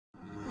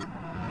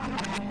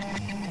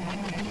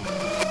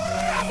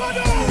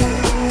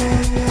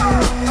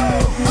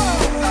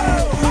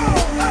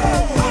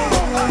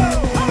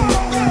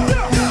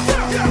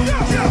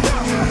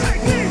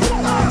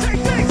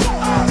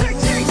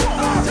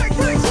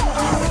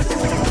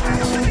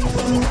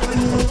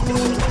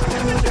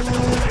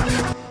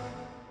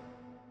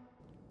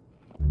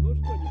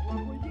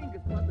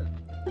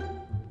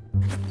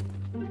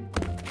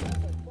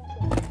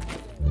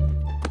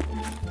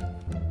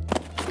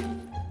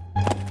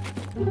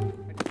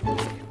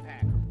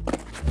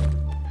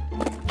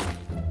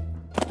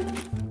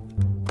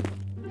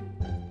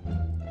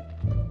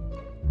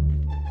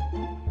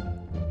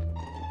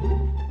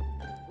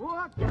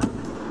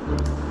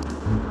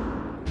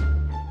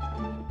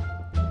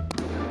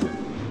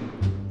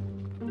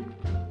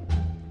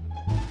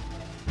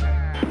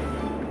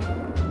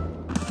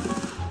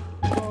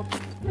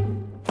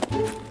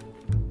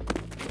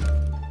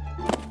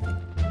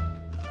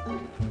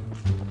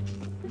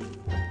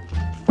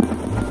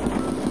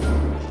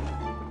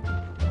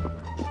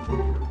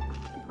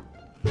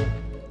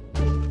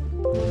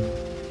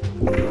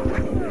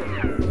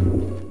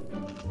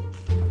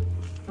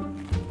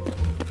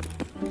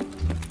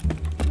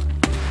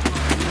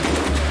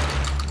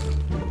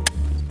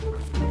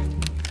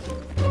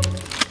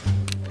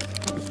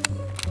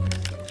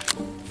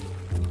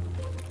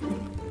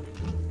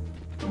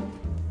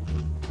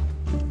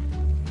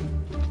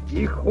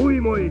И хуй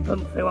мой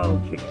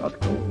танцевал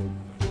чик-чак-ту.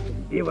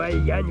 Вбивая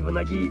янь в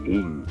ноги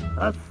инь.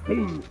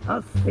 Остынь,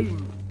 остынь.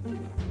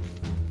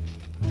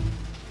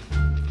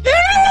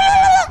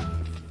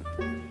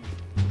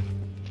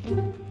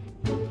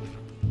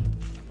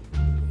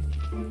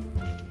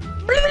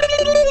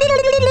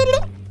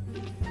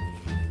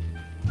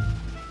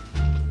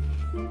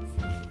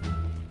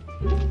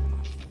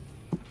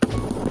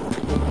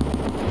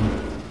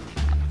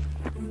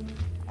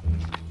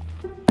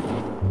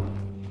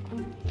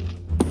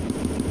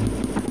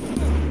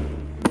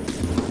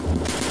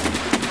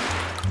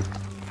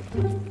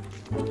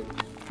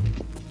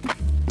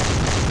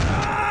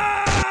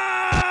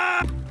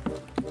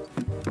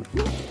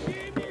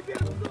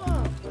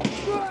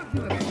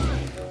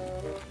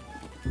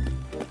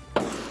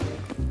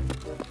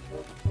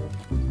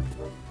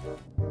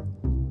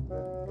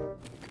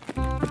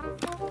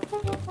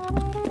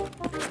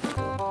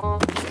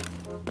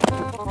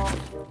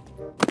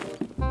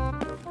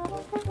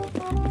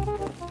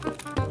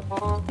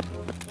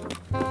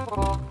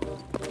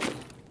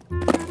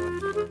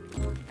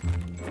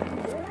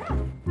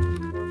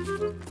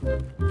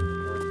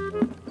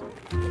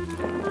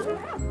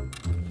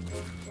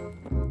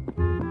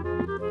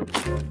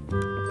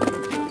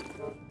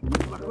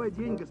 Плохой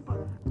день,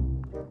 господа.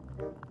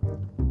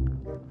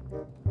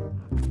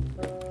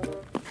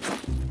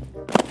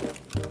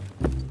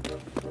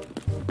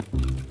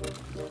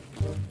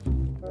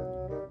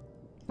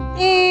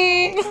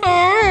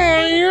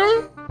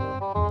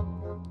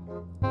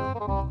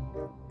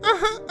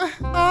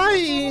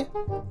 Hi.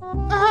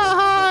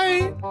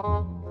 Hi.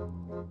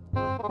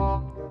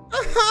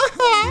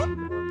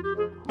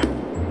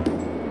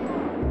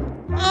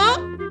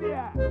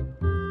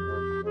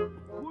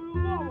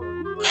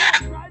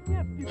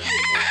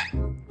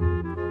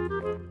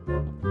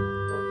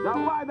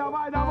 Давай,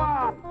 давай,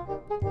 давай!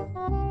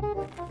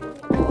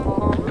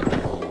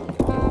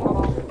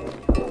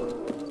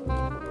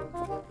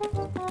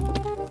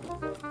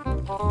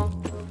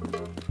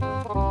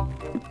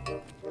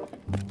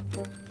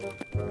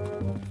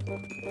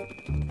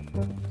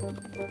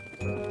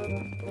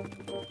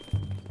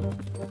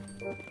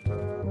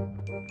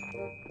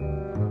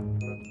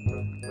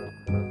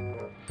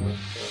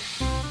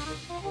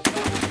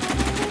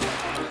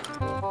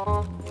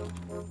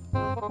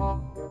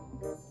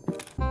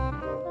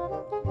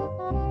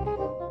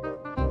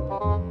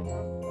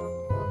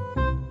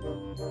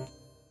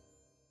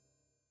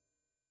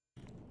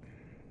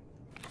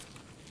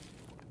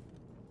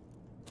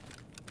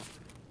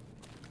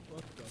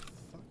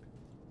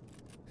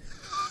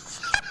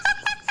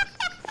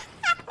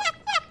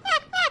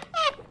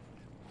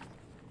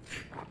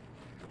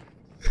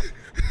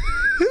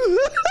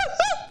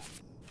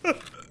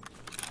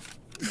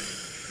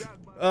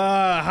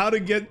 How to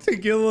get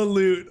Tagilla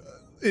loot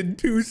in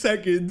 2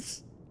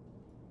 seconds.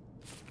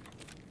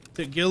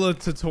 Tagilla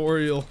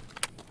tutorial.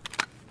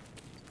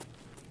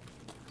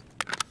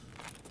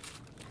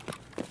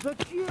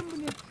 Зачем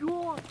мне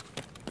чё?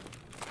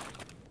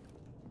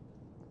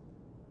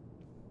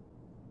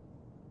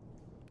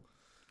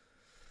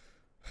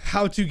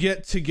 How to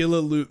get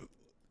Tagilla loot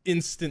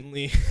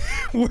instantly.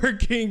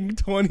 Working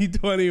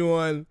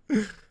 2021.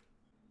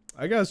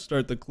 I gotta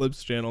start the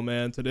clips channel,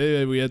 man.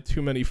 Today we had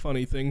too many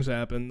funny things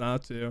happen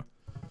not to.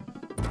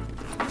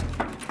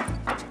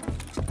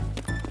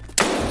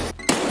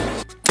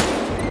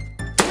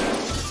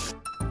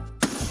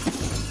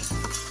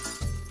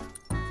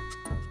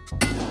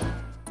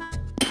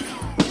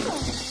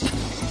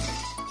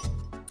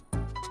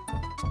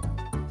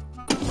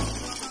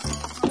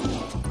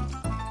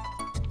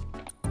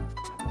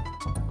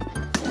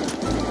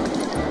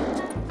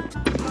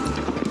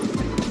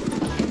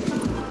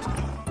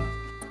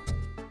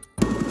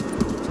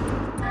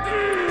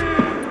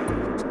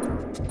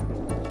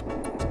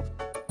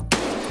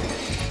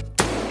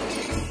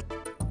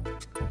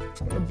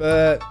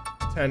 Bet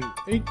 10,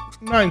 8,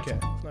 9K.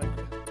 9K.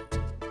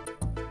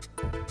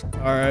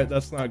 Alright,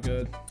 that's not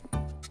good.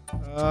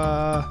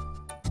 I'll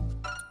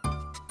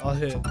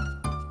hit.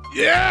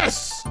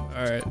 Yes!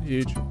 Alright,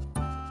 huge.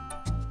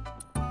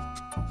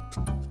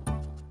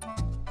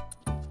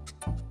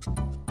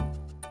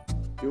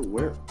 Yo,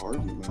 where here.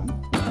 Argue, man.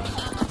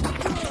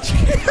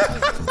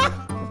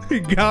 He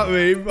got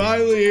me. He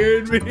finally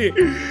heard me.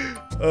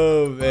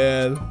 Oh,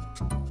 man.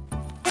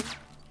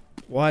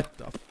 What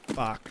the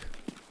fuck?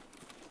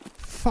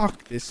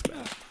 Fuck this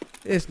map.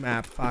 This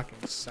map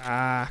fucking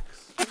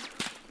sucks.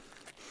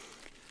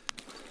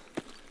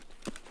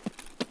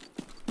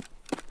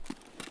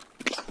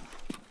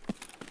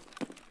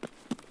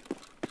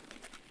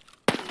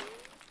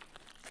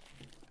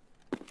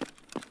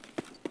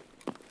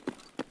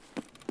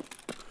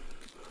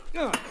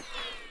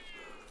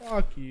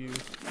 Fuck you.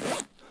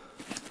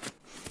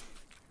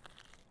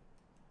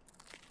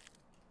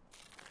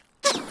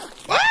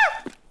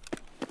 Ah!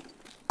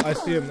 I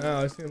see him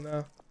now. I see him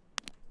now.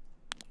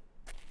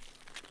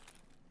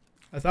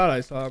 I thought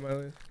I saw him at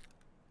least.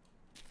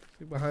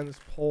 See behind this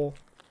pole.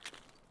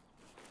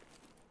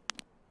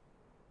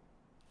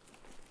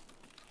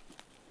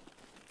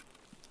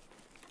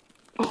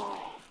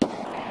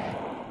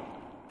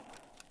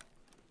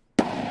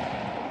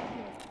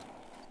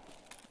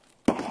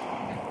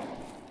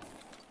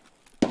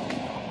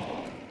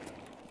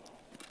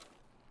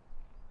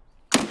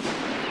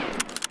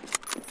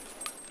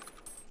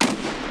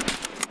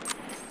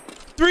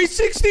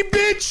 .360,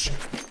 bitch!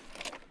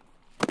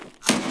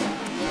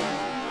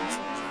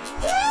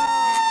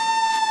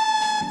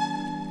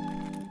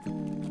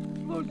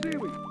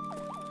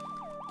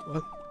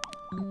 What?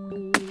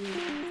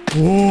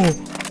 Whoa!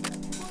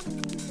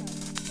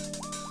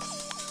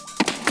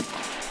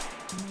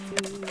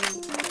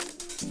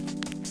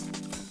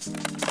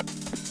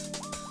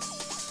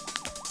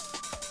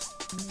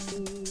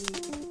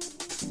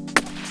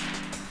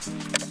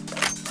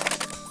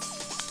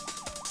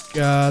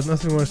 God,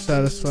 nothing more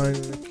satisfying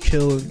than the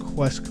kill and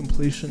quest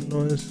completion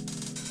noise.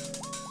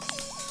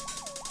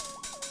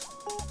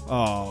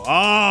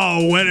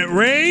 Oh, when it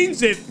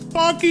rains, it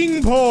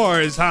fucking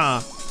pours,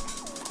 huh?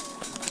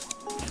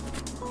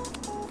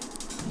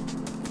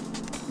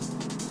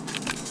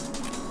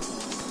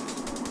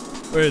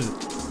 Where is it?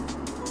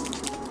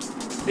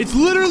 It's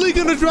literally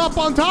gonna drop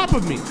on top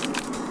of me.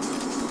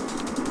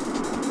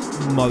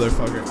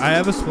 Motherfucker. I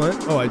have a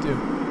splint? Oh, I do.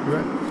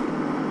 You're right.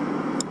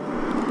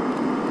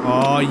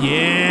 Oh,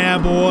 yeah,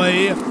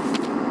 boy.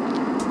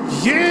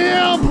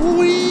 Yeah,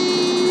 boy.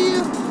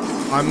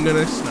 I'm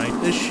gonna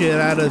snipe the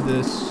shit out of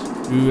this.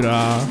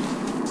 Doodah.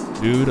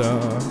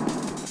 Doodah.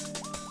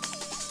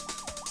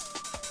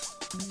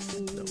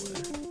 No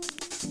way.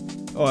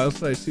 Oh,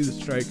 also I see the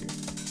striker.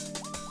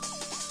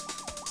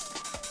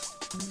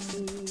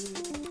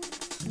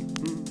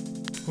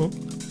 Huh?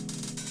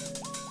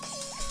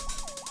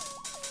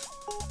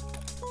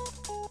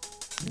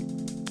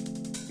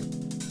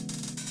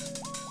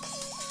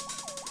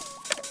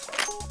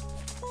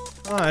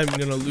 I'm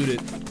gonna loot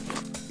it.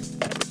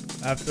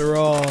 After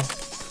all,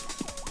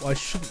 why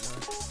shouldn't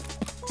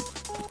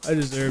I? I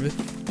deserve it.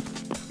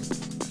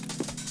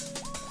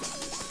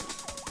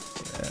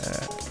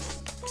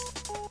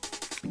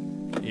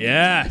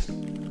 Yeah. Yes.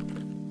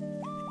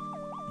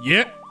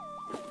 Yep.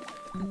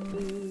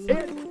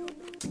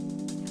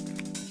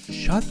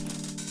 Shut.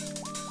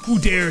 Who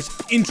dares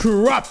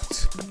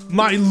interrupt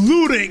my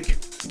looting?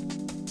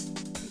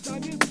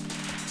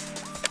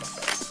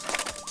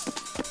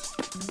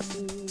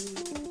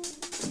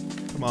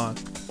 Come on.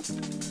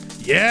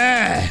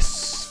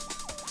 Yes.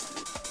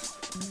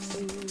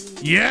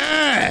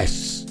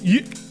 Yes.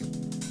 Yeah.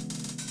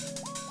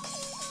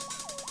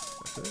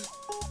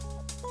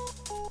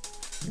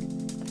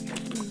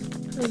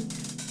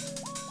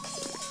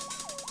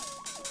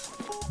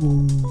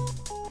 Ooh.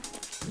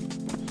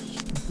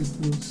 Stupid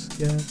little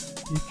scat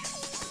bitch.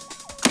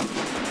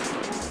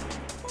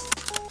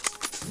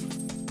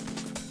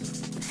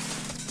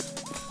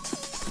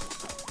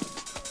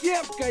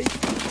 Yeah, okay.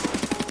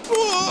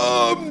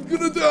 Oh, I'm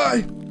gonna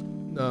die.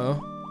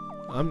 No,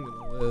 I'm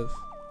gonna live.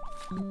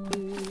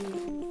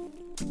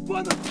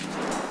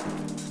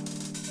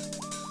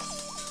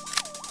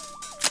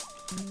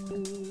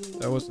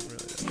 That wasn't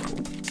really that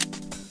cool.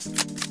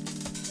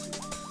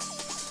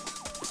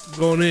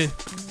 Going in.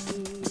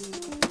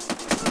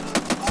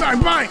 Bang,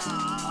 bang.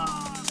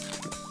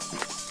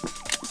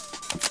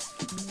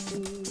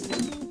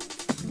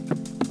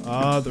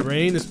 Ah, the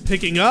rain is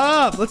picking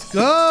up. Let's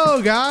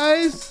go,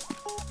 guys.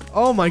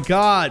 Oh my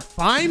God!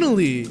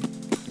 Finally,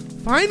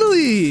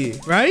 finally,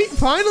 right?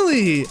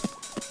 Finally.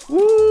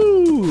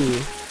 Woo!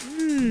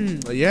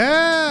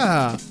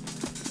 Yeah.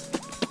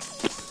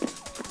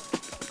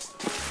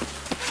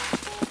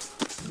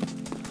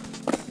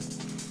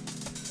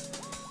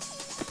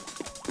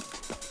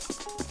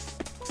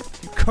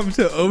 Come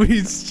to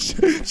Omid's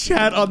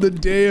chat on the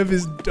day of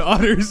his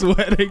daughter's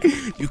wedding.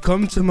 You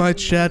come to my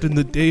chat in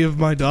the day of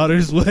my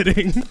daughter's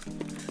wedding,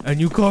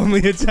 and you call me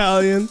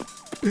Italian.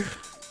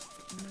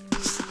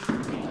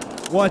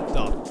 What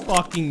the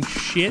fucking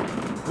shit?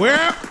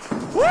 Where?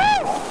 Woo!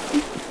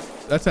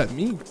 That's at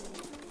me.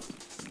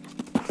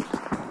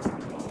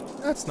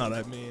 That's not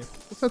at me.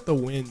 That's at the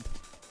wind.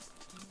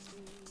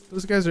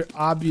 Those guys are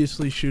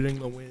obviously shooting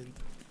the wind.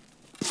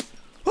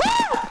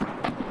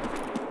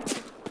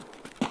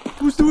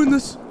 Who's doing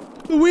this?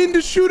 The wind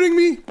is shooting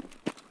me.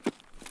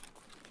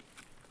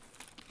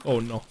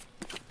 Oh no.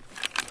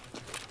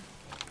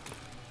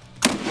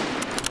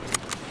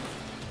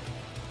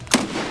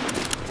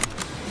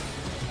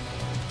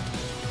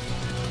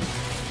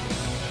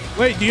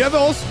 Wait, do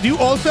you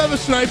also have a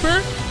sniper?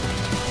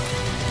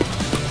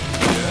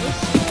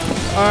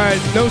 Yes. All right,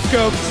 no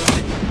scope.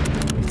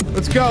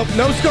 Let's go.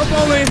 No scope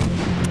only.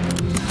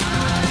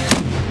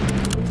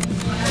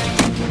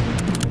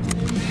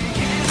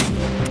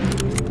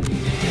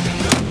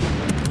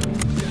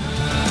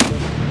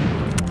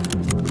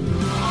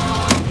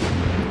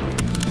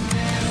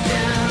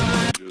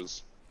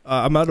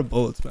 I'm out of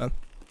bullets, man.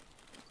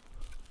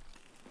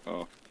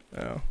 Oh.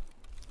 Yeah.